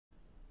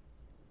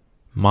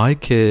My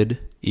kid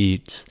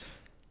eats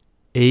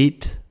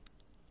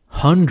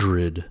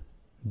 $800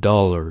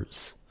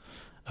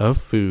 of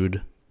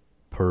food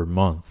per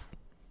month.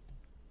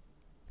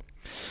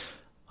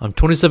 I'm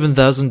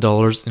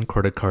 $27,000 in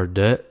credit card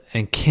debt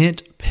and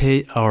can't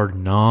pay our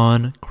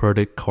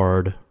non-credit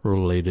card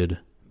related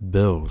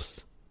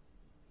bills.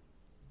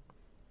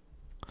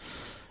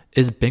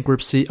 Is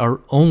bankruptcy our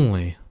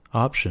only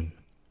option?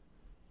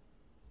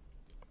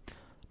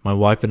 My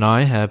wife and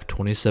I have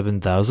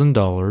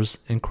 $27,000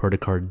 in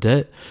credit card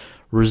debt,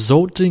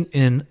 resulting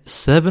in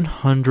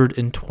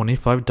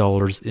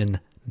 $725 in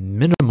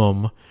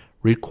minimum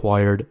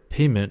required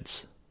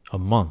payments a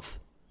month.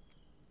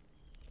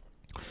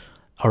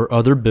 Our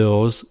other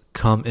bills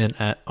come in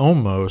at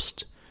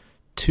almost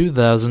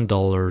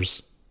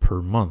 $2,000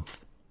 per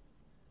month.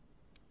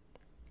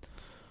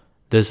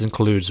 This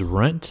includes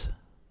rent,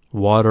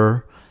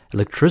 water,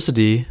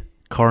 electricity,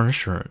 car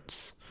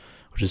insurance,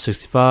 which is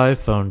 $65,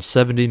 phone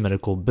 $70,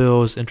 medical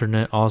bills,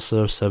 internet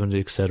also $70,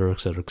 etc.,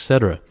 etc.,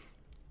 etc.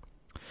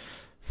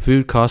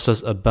 Food costs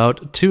us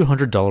about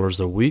 $200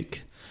 a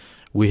week.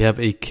 We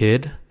have a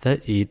kid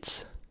that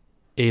eats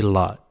a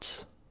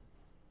lot.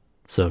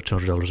 So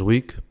 $200 a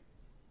week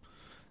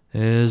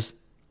is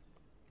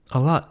a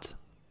lot.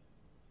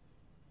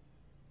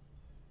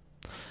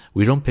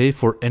 We don't pay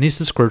for any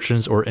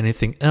subscriptions or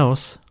anything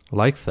else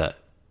like that.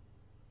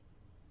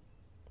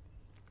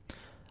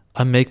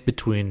 I make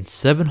between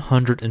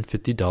 $750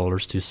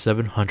 to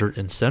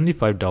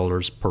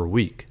 $775 per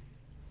week.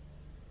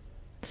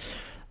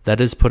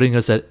 That is putting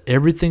us at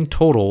everything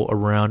total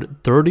around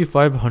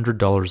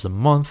 $3,500 a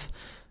month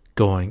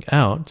going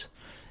out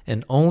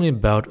and only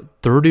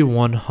about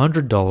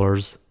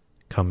 $3,100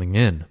 coming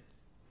in.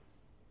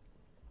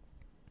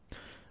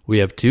 We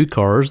have 2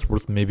 cars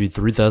worth maybe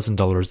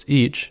 $3,000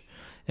 each,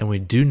 and we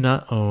do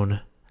not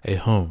own a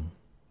home.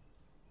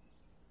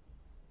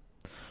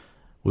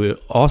 We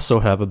also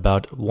have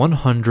about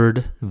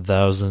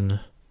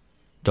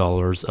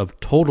 $100,000 of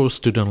total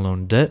student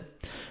loan debt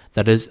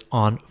that is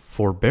on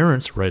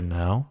forbearance right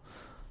now,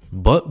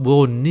 but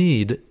will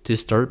need to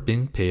start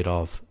being paid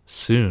off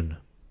soon.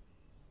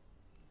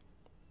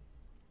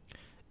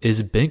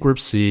 Is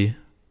bankruptcy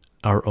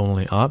our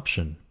only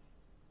option?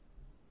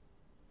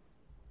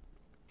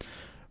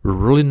 We're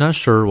really not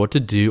sure what to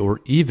do or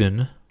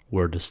even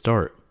where to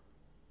start.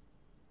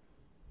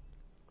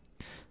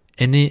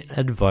 Any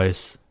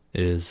advice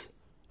is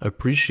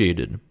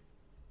appreciated.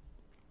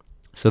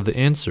 So the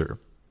answer: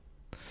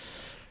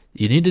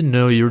 you need to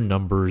know your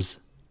numbers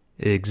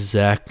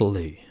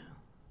exactly.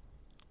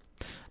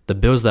 The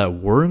bills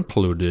that were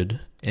included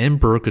and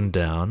broken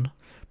down,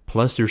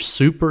 plus your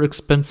super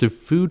expensive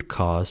food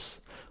costs,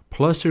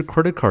 plus your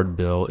credit card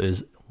bill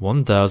is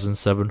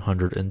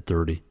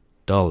 $1,730.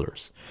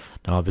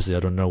 Now, obviously, I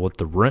don't know what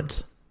the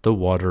rent, the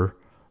water,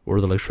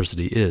 or the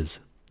electricity is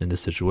in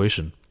this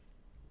situation.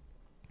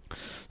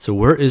 So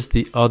where is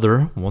the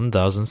other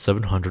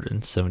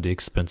 1,770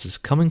 expenses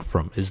coming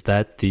from? Is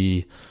that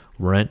the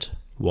rent,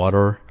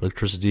 water,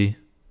 electricity,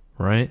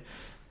 right?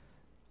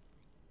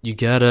 You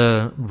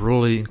gotta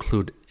really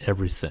include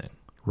everything,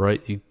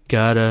 right? You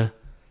gotta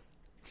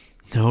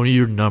know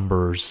your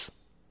numbers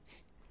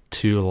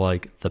to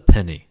like the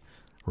penny,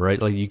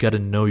 right? Like you gotta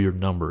know your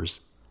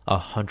numbers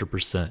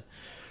 100%.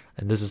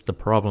 And this is the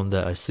problem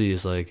that I see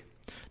is like,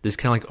 this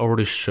kind of like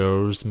already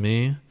shows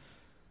me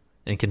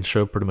and can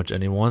show pretty much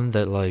anyone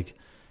that like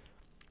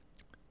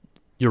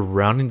you're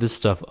rounding this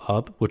stuff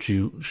up, which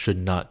you should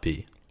not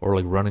be, or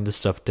like rounding this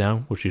stuff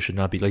down, which you should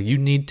not be. Like you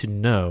need to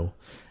know,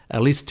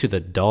 at least to the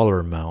dollar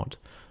amount,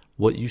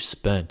 what you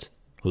spent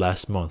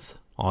last month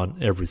on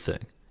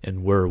everything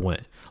and where it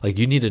went. Like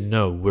you need to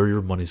know where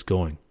your money's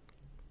going.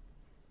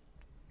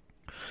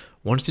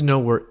 Once you know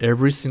where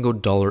every single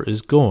dollar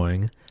is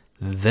going,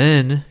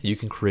 then you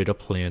can create a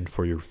plan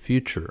for your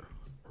future,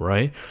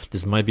 right?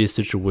 This might be a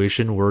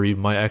situation where you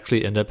might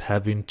actually end up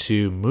having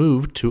to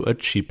move to a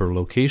cheaper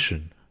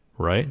location,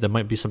 right? That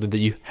might be something that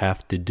you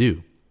have to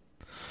do.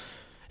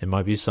 It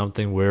might be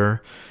something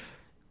where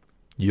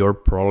you're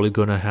probably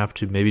going to have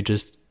to maybe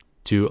just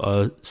do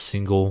a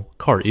single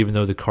car, even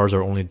though the cars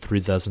are only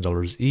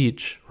 $3,000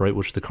 each, right?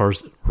 Which the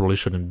cars really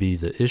shouldn't be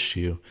the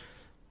issue.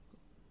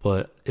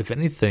 But if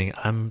anything,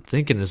 I'm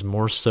thinking is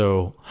more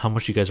so how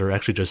much you guys are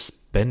actually just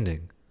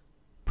spending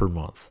per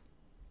month.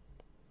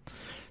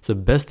 So the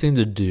best thing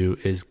to do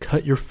is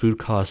cut your food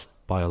costs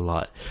by a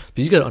lot.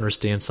 But you got to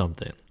understand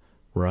something,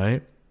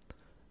 right?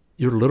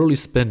 You're literally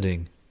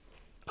spending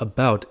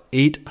about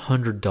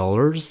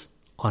 $800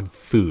 on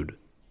food,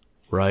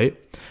 right?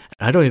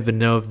 And I don't even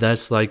know if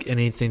that's like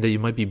anything that you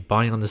might be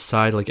buying on the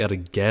side, like at a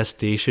gas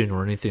station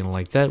or anything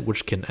like that,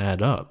 which can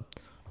add up,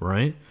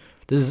 right?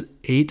 This is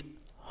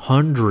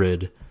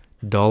 $800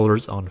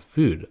 on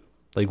food.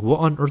 Like, what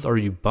on earth are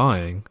you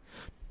buying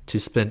to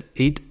spend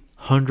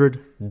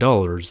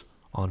 $800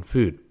 on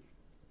food,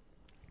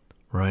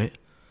 right?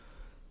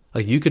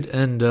 Like, you could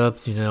end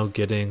up,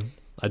 getting,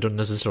 I don't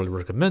necessarily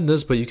recommend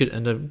this, but you could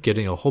end up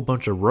getting a whole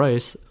bunch of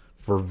rice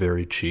for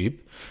very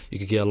cheap. You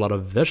could get a lot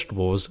of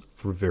vegetables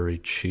for very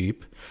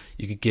cheap.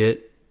 You could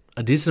get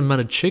a decent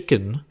amount of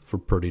chicken for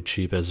pretty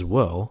cheap as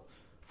well,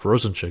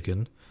 frozen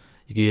chicken.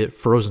 You could get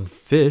frozen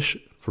fish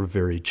for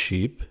very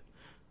cheap.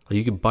 Like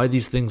you could buy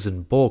these things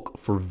in bulk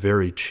for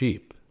very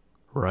cheap,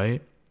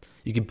 right?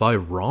 You could buy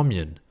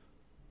ramen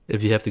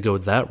if you have to go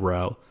that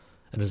route,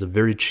 and it's a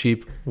very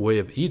cheap way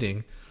of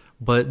eating.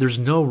 But there's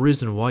no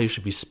reason why you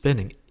should be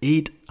spending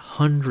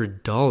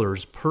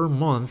 $800 per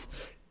month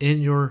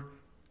in your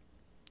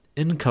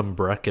income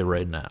bracket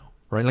right now,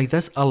 right? Like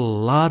that's a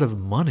lot of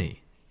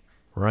money,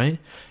 right?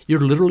 You're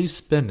literally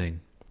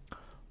spending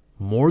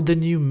more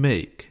than you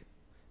make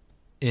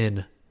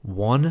in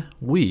 1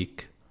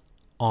 week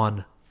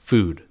on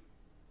food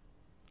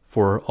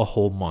for a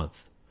whole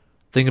month.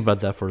 Think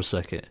about that for a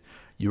second.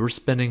 You're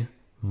spending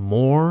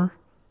more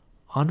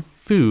on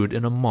food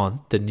in a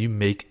month than you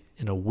make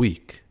in a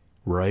week,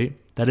 right?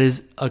 That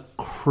is a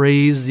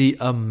crazy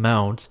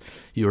amount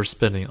you're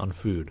spending on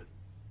food.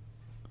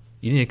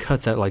 You need to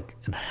cut that like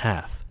in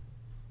half.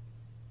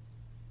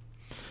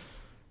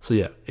 So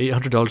yeah,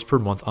 $800 per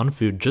month on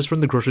food just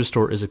from the grocery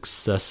store is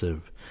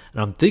excessive.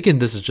 And I'm thinking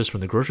this is just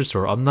from the grocery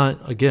store. I'm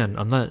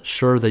not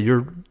sure that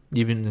you're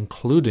even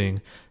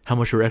including how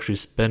much you're actually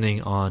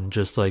spending on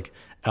just like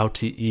out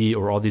to eat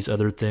or all these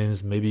other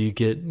things. Maybe you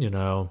get,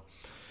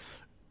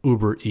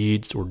 Uber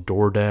Eats or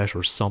DoorDash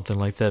or something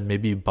like that.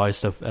 Maybe you buy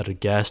stuff at a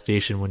gas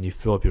station when you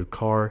fill up your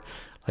car.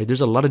 Like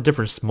there's a lot of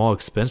different small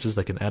expenses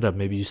that can add up.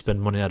 Maybe you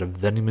spend money at a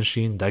vending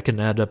machine. That can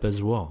add up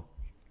as well.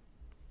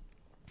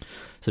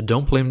 So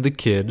don't blame the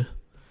kid.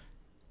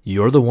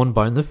 You're the one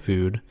buying the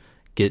food.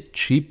 Get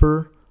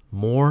cheaper,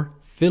 more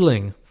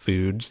filling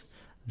foods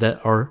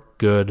that are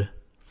good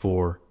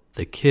for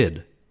the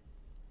kid.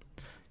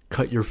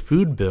 Cut your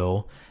food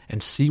bill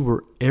and see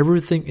where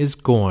everything is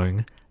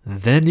going.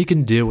 Then you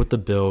can deal with the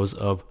bills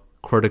of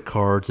credit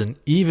cards and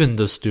even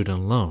the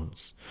student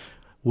loans,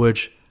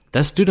 which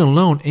that student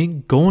loan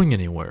ain't going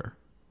anywhere,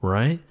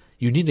 right?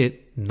 You need to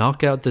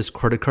knock out this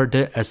credit card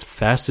debt as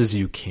fast as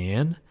you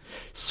can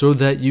so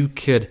that you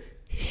could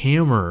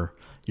hammer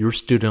your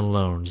student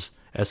loans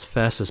as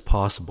fast as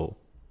possible.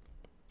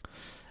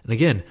 And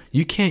again,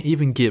 you can't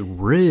even get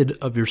rid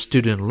of your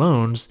student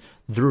loans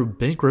through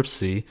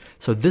bankruptcy,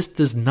 so this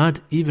does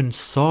not even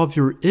solve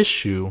your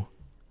issue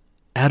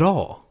at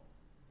all,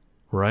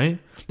 right?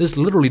 This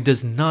literally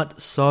does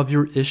not solve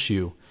your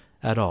issue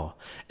at all.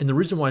 And the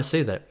reason why I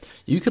say that,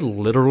 you could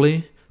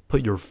literally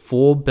put your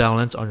full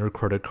balance on your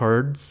credit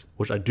cards,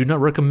 which I do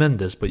not recommend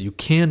this, but you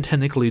can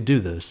technically do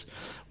this,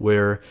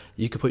 where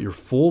you could put your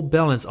full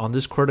balance on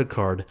this credit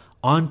card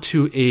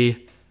onto a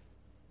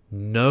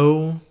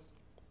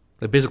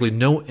basically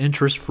no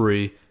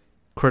interest-free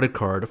credit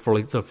card for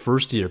like the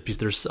first year, because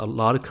there's a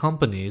lot of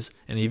companies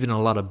and even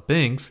a lot of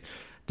banks,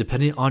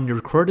 depending on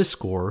your credit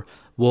score,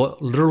 will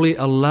literally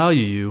allow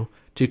you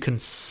to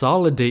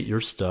consolidate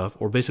your stuff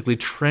or basically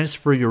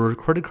transfer your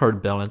credit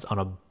card balance on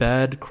a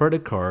bad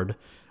credit card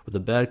with a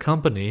bad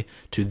company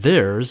to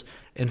theirs,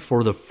 and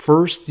for the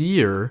first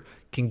year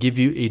can give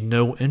you a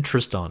no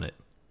interest on it,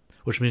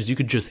 which means you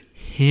could just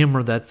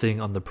hammer that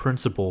thing on the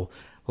principal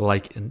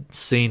like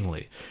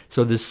insanely.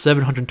 So this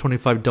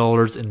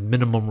 $725 in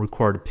minimum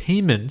required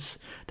payments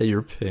that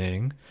you're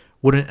paying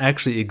wouldn't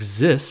actually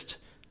exist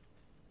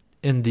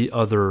in the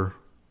other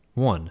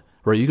one,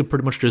 right? You could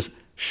pretty much just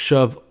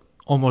shove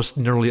almost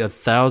nearly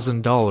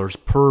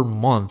 $1,000 per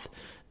month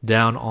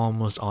down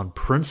almost on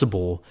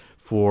principal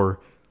for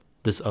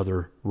this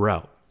other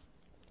route.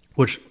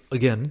 Which,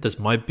 again, this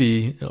might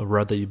be a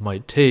route that you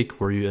might take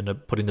where you end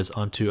up putting this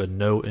onto a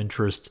no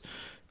interest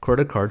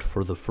credit card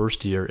for the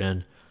first year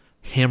and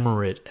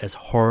hammer it as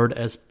hard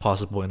as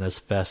possible and as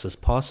fast as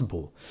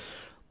possible.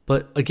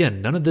 But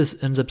again, none of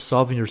this ends up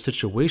solving your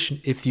situation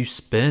if you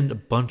spend a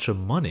bunch of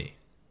money,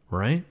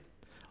 right?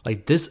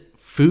 Like this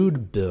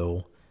food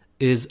bill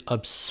is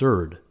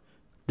absurd.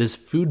 This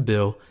food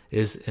bill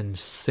is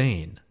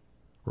insane,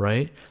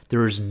 right?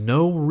 There is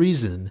no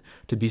reason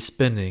to be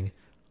spending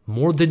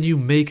more than you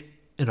make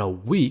in a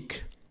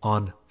week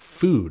on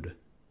food.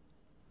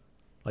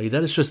 Like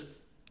that is just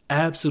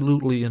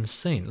absolutely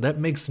insane. That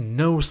makes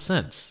no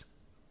sense,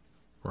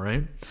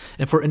 right?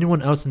 And for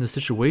anyone else in this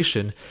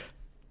situation,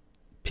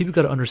 people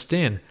got to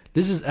understand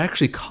this is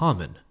actually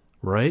common,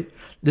 right?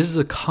 This is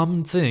a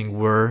common thing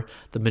where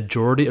the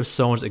majority of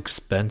someone's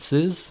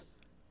expenses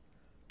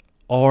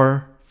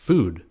are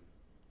food,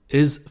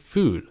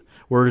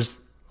 whereas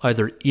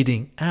either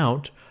eating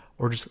out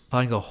or just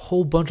buying a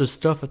whole bunch of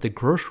stuff at the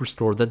grocery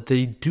store that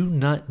they do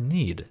not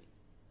need,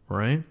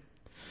 right?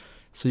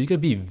 So you got to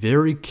be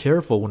very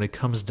careful when it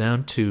comes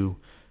down to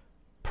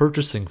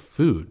purchasing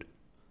food,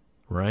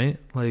 right?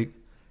 Like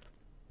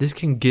this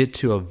can get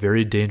to a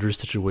very dangerous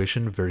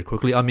situation very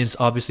quickly. I mean, it's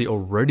obviously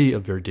already a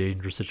very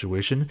dangerous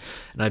situation,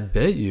 and I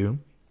bet you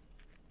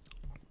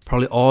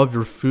probably all of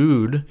your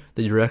food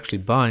that you're actually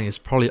buying is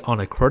probably on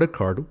a credit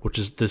card, which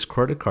is this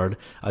credit card.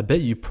 I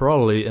bet you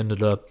probably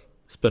ended up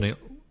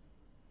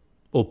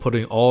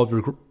putting all of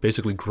your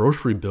basically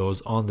grocery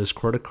bills on this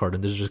credit card,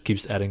 and this just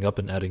keeps adding up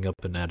and adding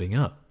up and adding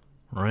up,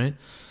 right?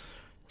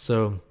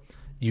 So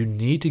You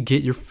need to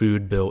get your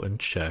food bill in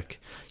check.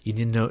 You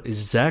need to know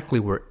exactly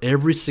where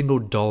every single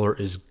dollar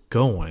is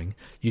going.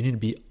 You need to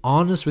be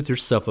honest with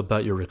yourself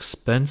about your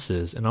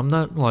expenses. And I'm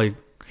not like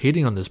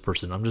hating on this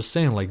person. I'm just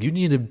saying like you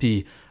need to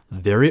be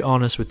very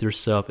honest with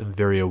yourself and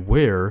very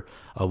aware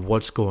of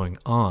what's going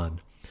on,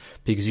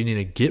 because you need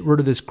to get rid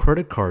of this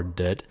credit card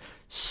debt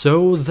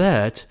so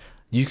that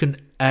you can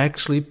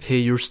actually pay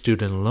your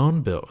student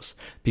loan bills.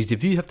 Because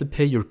if you have to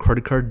pay your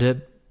credit card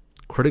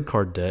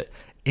debt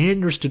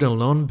and your student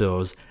loan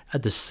bills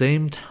at the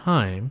same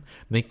time,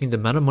 making the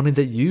amount of money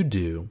that you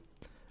do,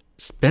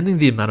 spending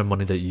the amount of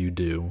money that you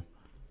do,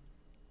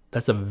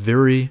 that's a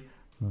very,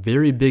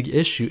 very big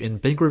issue,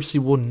 and bankruptcy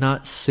will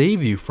not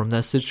save you from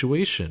that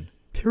situation.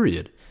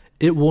 Period.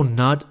 It will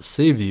not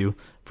save you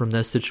from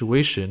that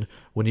situation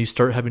when you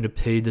start having to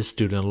pay the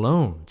student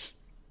loans.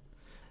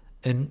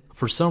 And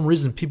for some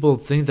reason, people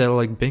think that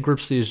like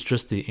bankruptcy is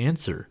just the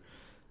answer.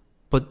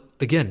 But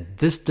again,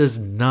 this does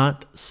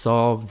not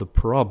solve the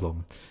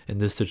problem in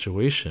this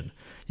situation.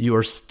 You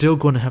are still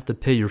going to have to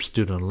pay your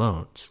student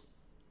loans,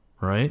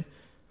 right?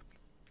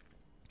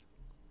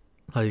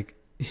 Like,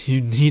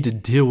 you need to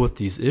deal with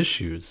these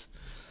issues.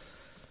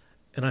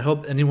 And I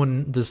hope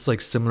anyone in this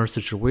like similar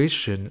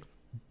situation,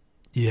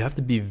 you have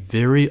to be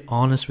very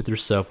honest with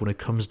yourself when it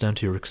comes down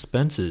to your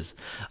expenses.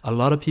 A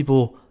lot of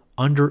people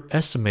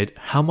underestimate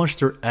how much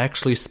they're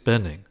actually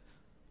spending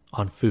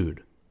on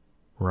food,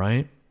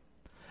 right?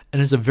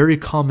 And it's a very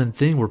common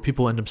thing where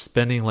people end up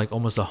spending like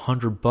almost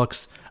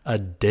 $100 a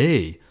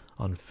day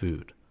on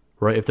food,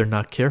 right? If they're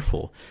not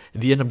careful.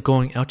 If you end up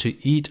going out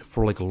to eat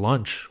for like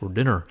lunch or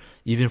dinner,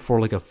 even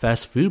for like a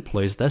fast food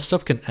place, that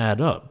stuff can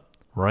add up,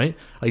 right?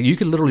 Like you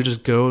could literally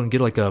just go and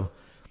get like a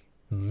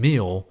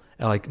meal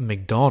at like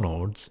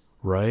McDonald's,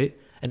 right?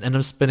 And end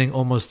up spending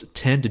almost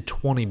 $10 to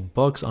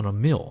 $20 on a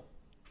meal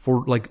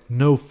for like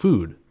no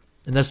food.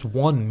 And that's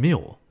one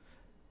meal.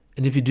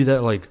 And if you do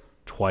that like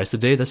twice a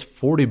day, that's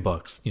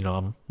 $40.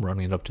 I'm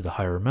rounding it up to the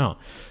higher amount.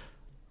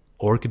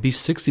 Or it could be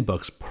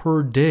 $60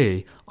 per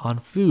day on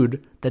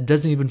food that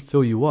doesn't even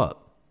fill you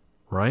up,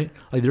 right?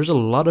 Like there's a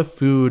lot of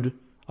food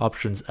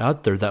options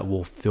out there that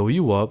will fill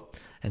you up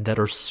and that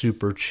are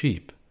super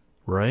cheap,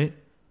 right?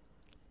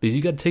 Because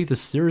you got to take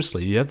this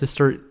seriously. You have to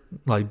start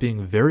like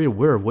being very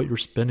aware of what you're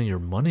spending your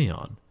money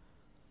on.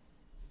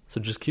 So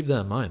just keep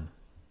that in mind.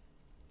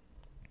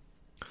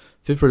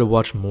 Feel free to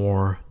watch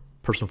more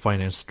personal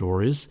finance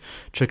stories.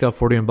 Check out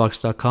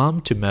 40inbox.com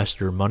to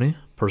master your money,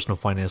 personal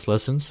finance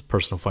lessons,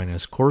 personal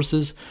finance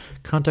courses.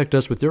 Contact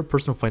us with your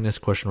personal finance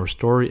question or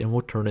story, and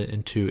we'll turn it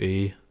into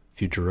a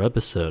future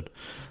episode.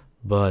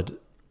 But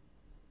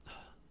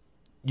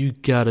you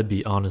gotta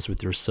be honest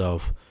with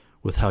yourself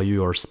with how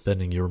you are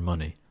spending your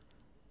money.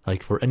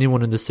 Like for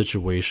anyone in this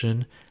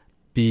situation,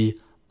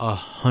 be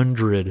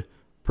 100%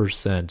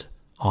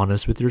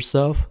 honest with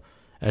yourself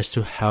as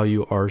to how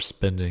you are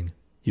spending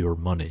your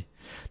money.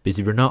 Because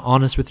if you're not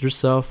honest with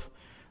yourself,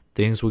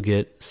 things will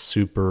get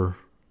super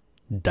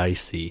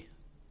dicey